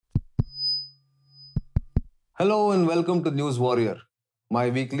Hello and welcome to News Warrior,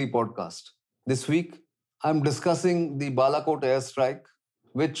 my weekly podcast. This week, I'm discussing the Balakot airstrike,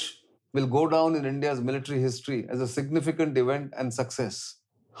 which will go down in India's military history as a significant event and success.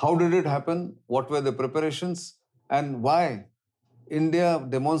 How did it happen? What were the preparations? And why India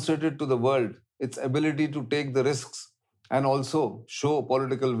demonstrated to the world its ability to take the risks and also show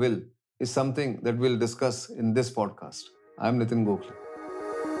political will is something that we'll discuss in this podcast. I'm Nitin Gokhale.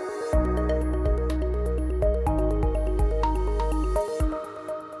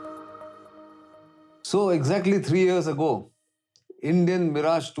 So, exactly 3 years ago, Indian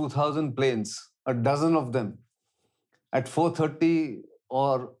Mirage 2000 planes, a dozen of them, at 4:30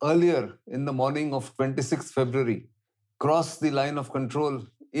 or earlier in the morning of 26th February, crossed the line of control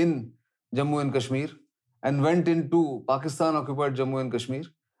in Jammu and Kashmir and went into Pakistan-occupied Jammu and Kashmir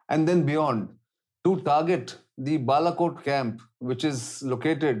and then beyond to target the Balakot camp, which is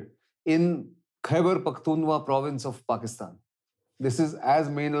located in Khyber Pakhtunkhwa province of Pakistan. This is as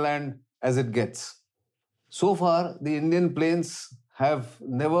mainland as it gets. So far, the Indian planes have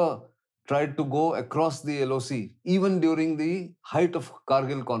never tried to go across the LOC, even during the height of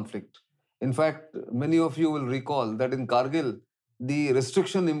Kargil conflict. In fact, many of you will recall that in Kargil, the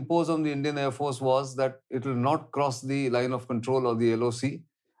restriction imposed on the Indian Air Force was that it will not cross the line of control or the LOC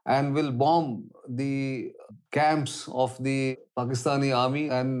and will bomb the camps of the Pakistani army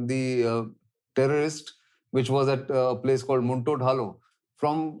and the terrorist, which was at a place called Munto Dhalo,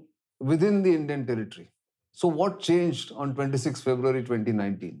 from within the Indian territory. So what changed on 26 February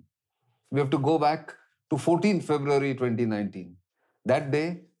 2019? We have to go back to 14 February 2019. That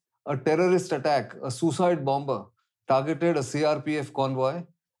day, a terrorist attack, a suicide bomber, targeted a CRPF convoy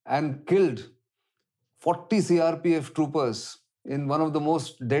and killed 40 CRPF troopers in one of the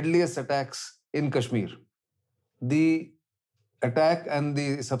most deadliest attacks in Kashmir. The attack and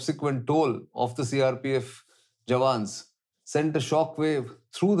the subsequent toll of the CRPF Jawans sent a shockwave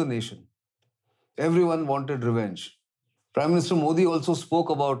through the nation. Everyone wanted revenge. Prime Minister Modi also spoke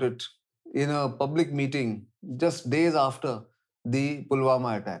about it in a public meeting just days after the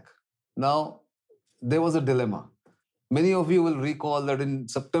Pulwama attack. Now, there was a dilemma. Many of you will recall that in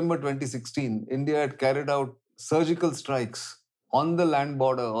September 2016, India had carried out surgical strikes on the land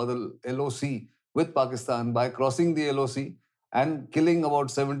border or the LOC with Pakistan by crossing the LOC and killing about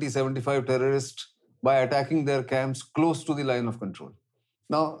 70-75 terrorists by attacking their camps close to the line of control.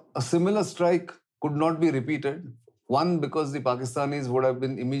 Now, a similar strike could not be repeated. One, because the Pakistanis would have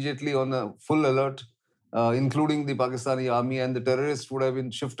been immediately on a full alert, including the Pakistani army, and the terrorists would have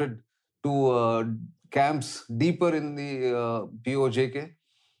been shifted to camps deeper in the POJK.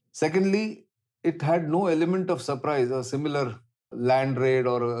 Secondly, it had no element of surprise, a similar land raid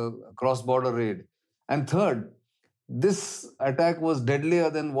or a cross-border raid. And third, this attack was deadlier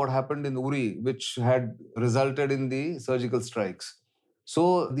than what happened in Uri, which had resulted in the surgical strikes.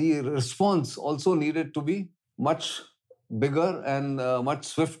 So the response also needed to be much bigger and much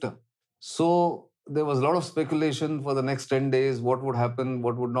swifter. So there was a lot of speculation for the next 10 days, what would happen,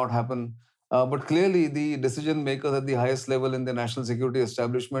 what would not happen. But clearly the decision makers at the highest level in the national security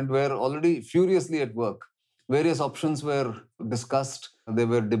establishment were already furiously at work. Various options were discussed, they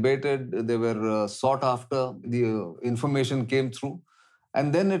were debated, they were sought after, the information came through.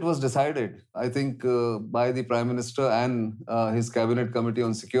 And then it was decided, I think, by the Prime Minister and his Cabinet Committee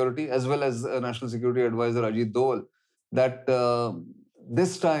on Security, as well as National Security Advisor Ajit Doval, that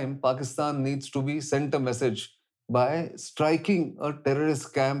this time Pakistan needs to be sent a message by striking a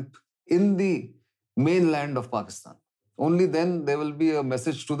terrorist camp in the mainland of Pakistan. Only then there will be a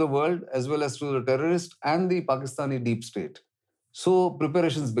message to the world, as well as to the terrorist and the Pakistani deep state. So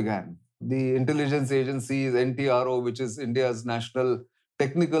preparations began. The intelligence agencies, NTRO, which is India's national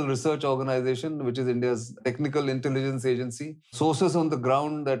technical research organization, which is India's technical intelligence agency. Sources on the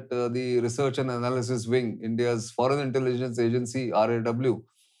ground that the Research and Analysis Wing, India's foreign intelligence agency, RAW,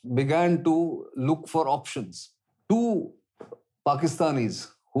 began to look for options. Two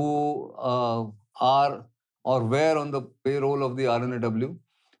Pakistanis who are or were on the payroll of the RNAW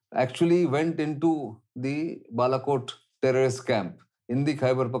actually went into the Balakot terrorist camp in the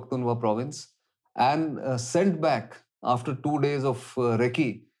Khyber Pakhtunkhwa province and sent back, after 2 days of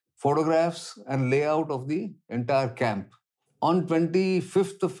recce, photographs and layout of the entire camp. On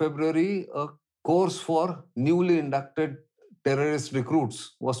 25th of February, a course for newly inducted terrorist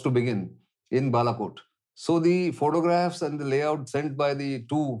recruits was to begin in Balakot. So the photographs and the layout sent by the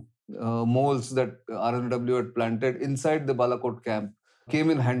two moles that RNW had planted inside the Balakot camp came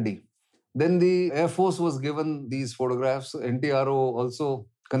in handy. Then the Air Force was given these photographs. NTRO also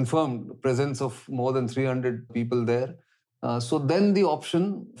confirmed the presence of more than 300 people there. So then the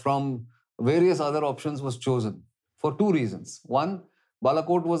option from various other options was chosen for two reasons. One,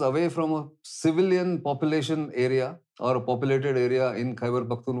 Balakot was away from a civilian population area or a populated area in Khyber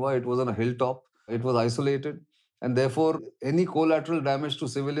Pakhtunkhwa. It was on a hilltop. It was isolated, and therefore any collateral damage to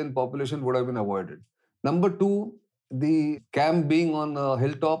civilian population would have been avoided. Number two, the camp being on a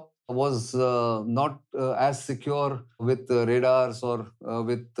hilltop was not as secure with radars or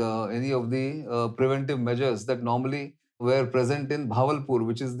with any of the preventive measures that normally were present in Bhavalpur,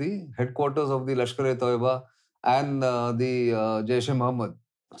 which is the headquarters of the Lashkar-e-Toiba and the Jaish-e-Mohammed.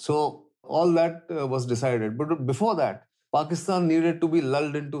 So all that was decided. But before that, Pakistan needed to be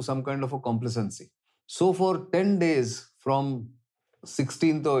lulled into some kind of a complacency. So for 10 days from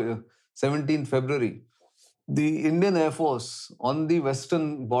 16th or 17th February, the Indian Air Force on the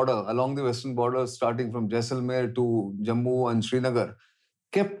western border, along the western border, starting from Jaisalmer to Jammu and Srinagar,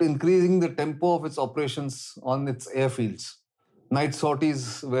 kept increasing the tempo of its operations on its airfields. Night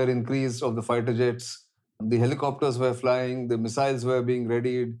sorties were increased of the fighter jets, the helicopters were flying, the missiles were being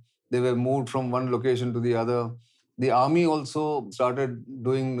readied, they were moved from one location to the other. The army also started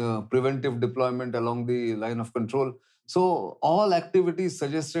doing preventive deployment along the line of control. So all activities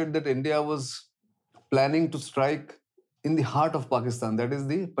suggested that India was planning to strike in the heart of Pakistan, that is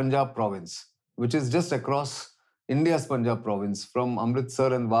the Punjab province, which is just across India's Punjab province. From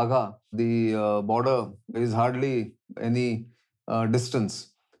Amritsar and Wagha, the border is hardly any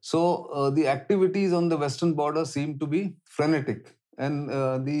distance. So the activities on the western border seem to be frenetic. And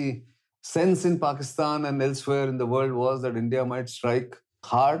the sense in Pakistan and elsewhere in the world was that India might strike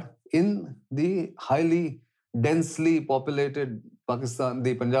hard in the highly densely populated Pakistan,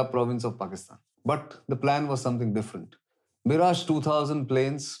 the Punjab province of Pakistan. But the plan was something different. Mirage 2000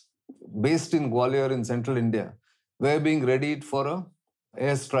 planes based in Gwalior in central India were being readied for an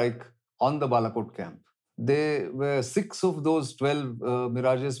airstrike on the Balakot camp. They were 6 of those 12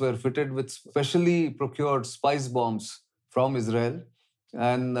 Mirages were fitted with specially procured spice bombs from Israel.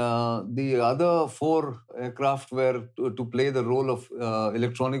 And the other 4 aircraft were to play the role of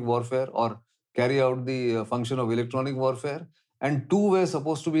electronic warfare or carry out the function of electronic warfare. And 2 were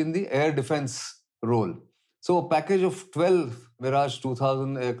supposed to be in the air defense role. So a package of 12 Mirage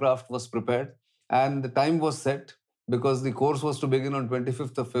 2000 aircraft was prepared, and the time was set because the course was to begin on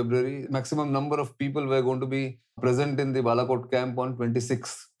 25th of February. Maximum number of people were going to be present in the Balakot camp on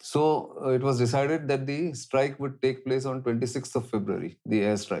 26th. So it was decided that the strike would take place on 26th of February, the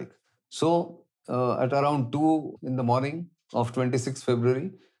airstrike. So at around 2 in the morning of 26th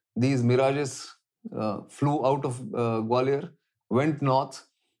February, these Mirages flew out of Gwalior, went north,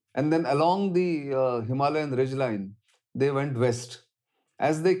 and then along the Himalayan ridgeline, they went west.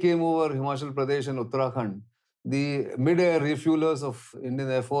 As they came over Himachal Pradesh and Uttarakhand, the mid-air refuelers of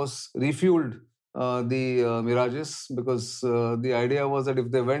Indian Air Force refueled the Mirages because the idea was that if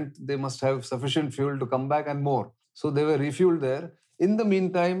they went, they must have sufficient fuel to come back and more. So they were refueled there. In the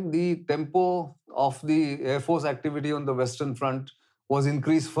meantime, the tempo of the Air Force activity on the Western Front was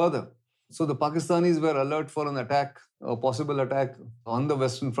increased further. So the Pakistanis were alert for an attack, a possible attack on the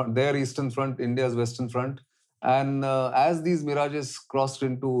Western Front, their Eastern Front, India's Western Front. And as these Mirages crossed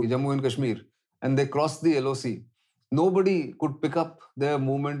into Jammu and Kashmir and they crossed the LOC, nobody could pick up their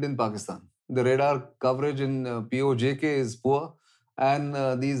movement in Pakistan. The radar coverage in POJK is poor,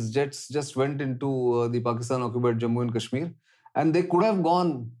 and these jets just went into the Pakistan-occupied Jammu and Kashmir. And they could have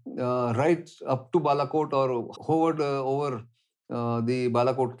gone right up to Balakot or hovered over the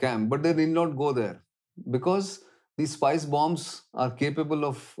Balakot camp, but they did not go there because these spice bombs are capable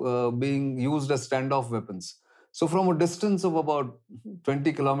of being used as standoff weapons. So from a distance of about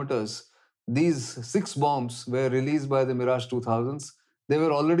 20 kilometers, these 6 bombs were released by the Mirage 2000s. They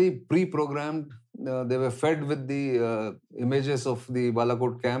were already pre-programmed. They were fed with the images of the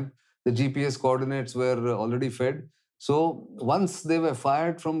Balakot camp. The GPS coordinates were already fed. So once they were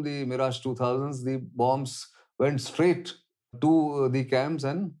fired from the Mirage 2000s, the bombs went straight to the camps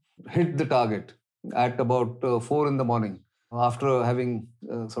and hit the target at about 4 in the morning after having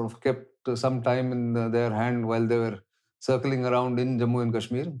sort of kept some time in their hand while they were circling around in Jammu and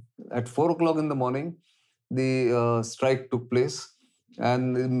Kashmir. At 4 o'clock in the morning, the strike took place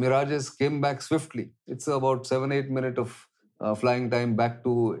and the Mirages came back swiftly. It's about 7-8 minutes of flying time back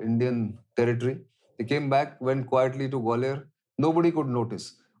to Indian territory. They came back, went quietly to Gwalior. Nobody could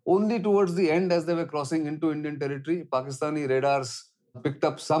notice. Only towards the end, as they were crossing into Indian territory, Pakistani radars picked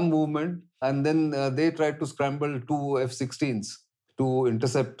up some movement, and then they tried to scramble 2 F-16s to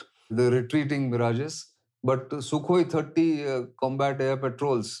intercept the retreating Mirages. But Sukhoi 30 combat air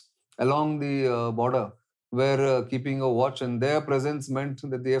patrols along the border were keeping a watch, and their presence meant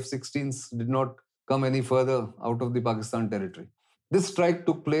that the F-16s did not come any further out of the Pakistan territory. This strike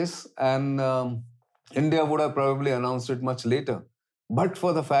took place, and India would have probably announced it much later. But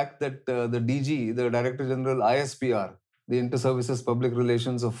for the fact that the DG, the Director General ISPR, the Inter-Services Public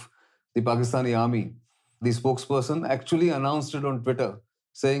Relations of the Pakistani Army, the spokesperson actually announced it on Twitter,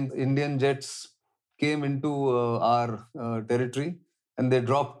 saying Indian jets came into our territory and they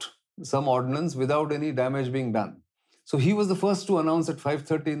dropped some ordnance without any damage being done. So he was the first to announce at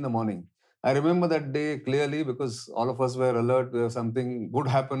 5:30 in the morning. I remember that day clearly because all of us were alert. Something would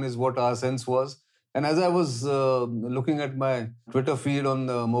happen is what our sense was. And as I was looking at my Twitter feed on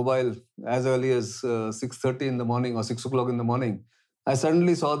the mobile as early as 6:30 in the morning or 6 o'clock in the morning, I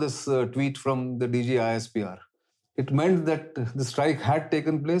suddenly saw this tweet from the DG ISPR. It meant that the strike had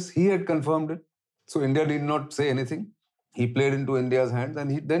taken place. He had confirmed it. So India did not say anything. He played into India's hands, and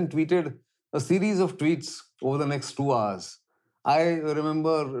he then tweeted a series of tweets over the next 2 hours. I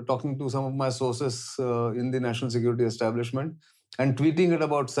remember talking to some of my sources in the national security establishment and tweeting at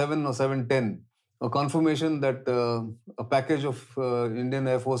about 7 or 7:10 a confirmation that a package of Indian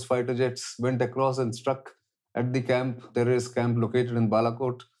Air Force fighter jets went across and struck at the terrorist camp located in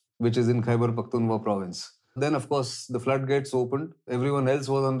Balakot, which is in Khyber Pakhtunkhwa province. Then, of course, the floodgates opened. Everyone else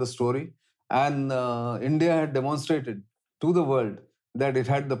was on the story. And India had demonstrated to the world that it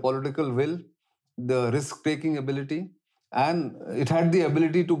had the political will, the risk-taking ability, and it had the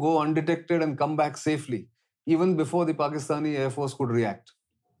ability to go undetected and come back safely, even before the Pakistani Air Force could react.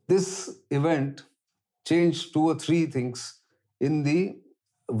 This event changed 2 or 3 things in the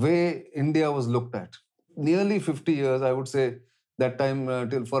way India was looked at. Nearly 50 years, I would say, that time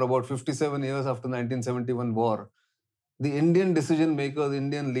till for about 57 years after 1971 war, the Indian decision makers,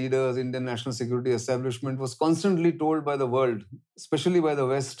 Indian leaders, Indian national security establishment was constantly told by the world, especially by the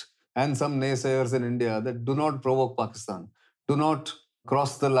West and some naysayers in India, that do not provoke Pakistan, do not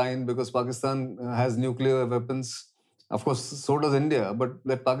cross the line because Pakistan has nuclear weapons. Of course, so does India, but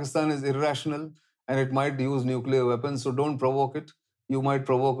that Pakistan is irrational and it might use nuclear weapons, so don't provoke it. You might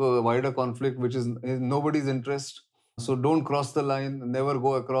provoke a wider conflict, which is in nobody's interest. So don't cross the line, never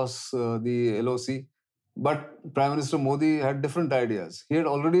go across the LOC. But Prime Minister Modi had different ideas. He had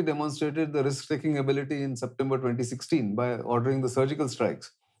already demonstrated the risk-taking ability in September 2016 by ordering the surgical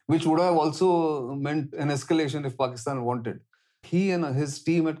strikes, which would have also meant an escalation if Pakistan wanted. He and his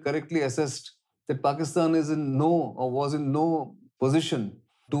team had correctly assessed that Pakistan is in no or was in no position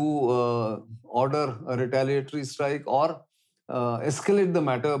to order a retaliatory strike or escalate the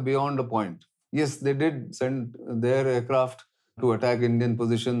matter beyond a point. Yes, they did send their aircraft to attack Indian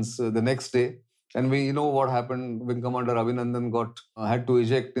positions the next day. And we know what happened. Wing Commander Abhinandan had to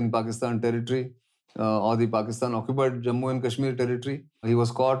eject in Pakistan territory or the Pakistan occupied Jammu and Kashmir territory. He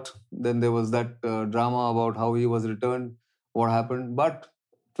was caught. Then there was that drama about how he was returned, what happened. But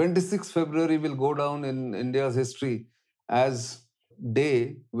 26 February will go down in India's history as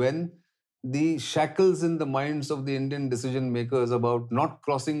day when the shackles in the minds of the Indian decision makers about not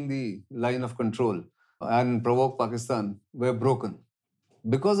crossing the line of control and provoke Pakistan were broken.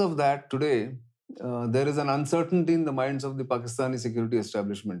 Because of that, today, there is an uncertainty in the minds of the Pakistani security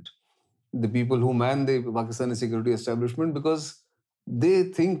establishment, the people who man the Pakistani security establishment, because they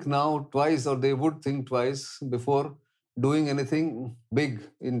think now twice, or they would think twice before doing anything big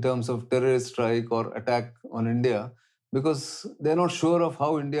in terms of terrorist strike or attack on India, because they're not sure of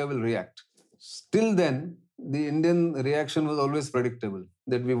how India will react. Till then, the Indian reaction was always predictable,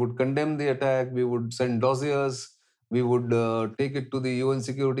 that we would condemn the attack, we would send dossiers, we would take it to the UN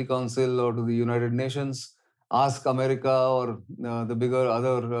Security Council or to the United Nations, ask America or the bigger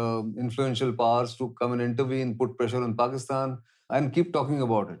other influential powers to come and intervene, put pressure on Pakistan, and keep talking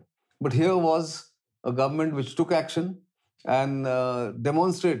about it. But here was a government which took action and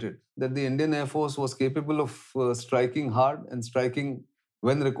demonstrated that the Indian Air Force was capable of striking hard and striking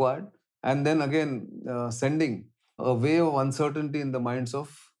when required, and then again sending a wave of uncertainty in the minds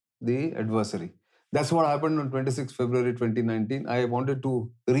of the adversary. That's what happened on 26 February 2019. I wanted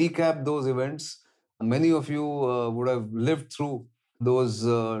to recap those events. Many of you would have lived through those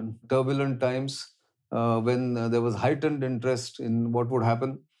turbulent times when there was heightened interest in what would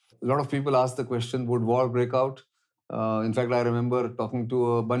happen. A lot of people asked the question, would war break out? In fact, I remember talking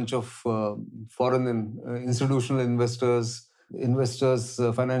to a bunch of foreign institutional investors,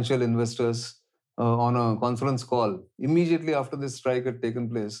 financial investors, on a conference call immediately after this strike had taken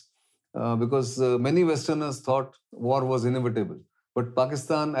place, because many Westerners thought war was inevitable. But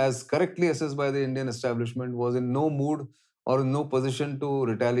Pakistan, as correctly assessed by the Indian establishment, was in no mood or in no position to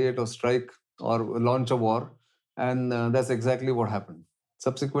retaliate or strike or launch a war. And that's exactly what happened.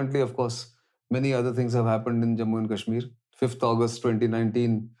 Subsequently, of course, many other things have happened in Jammu and Kashmir. 5th August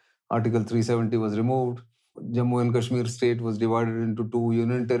 2019, Article 370 was removed. Jammu and Kashmir state was divided into two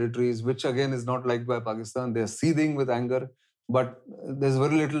union territories, which again is not liked by Pakistan. They are seething with anger, but there's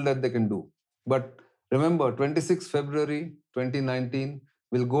very little that they can do. But remember, 26 February 2019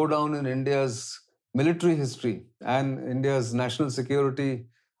 will go down in India's military history and India's national security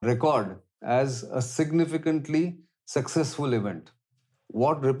record as a significantly successful event.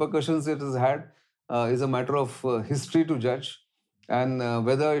 What repercussions it has had is a matter of history to judge, and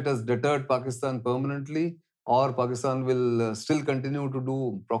whether it has deterred Pakistan permanently or Pakistan will still continue to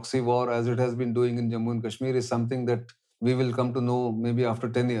do proxy war as it has been doing in Jammu and Kashmir is something that we will come to know maybe after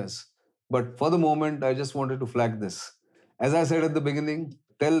 10 years. But for the moment, I just wanted to flag this. As I said at the beginning,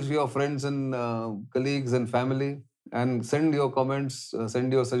 tell your friends and colleagues and family and send your comments,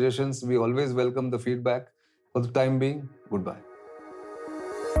 send your suggestions. We always welcome the feedback. For the time being, goodbye.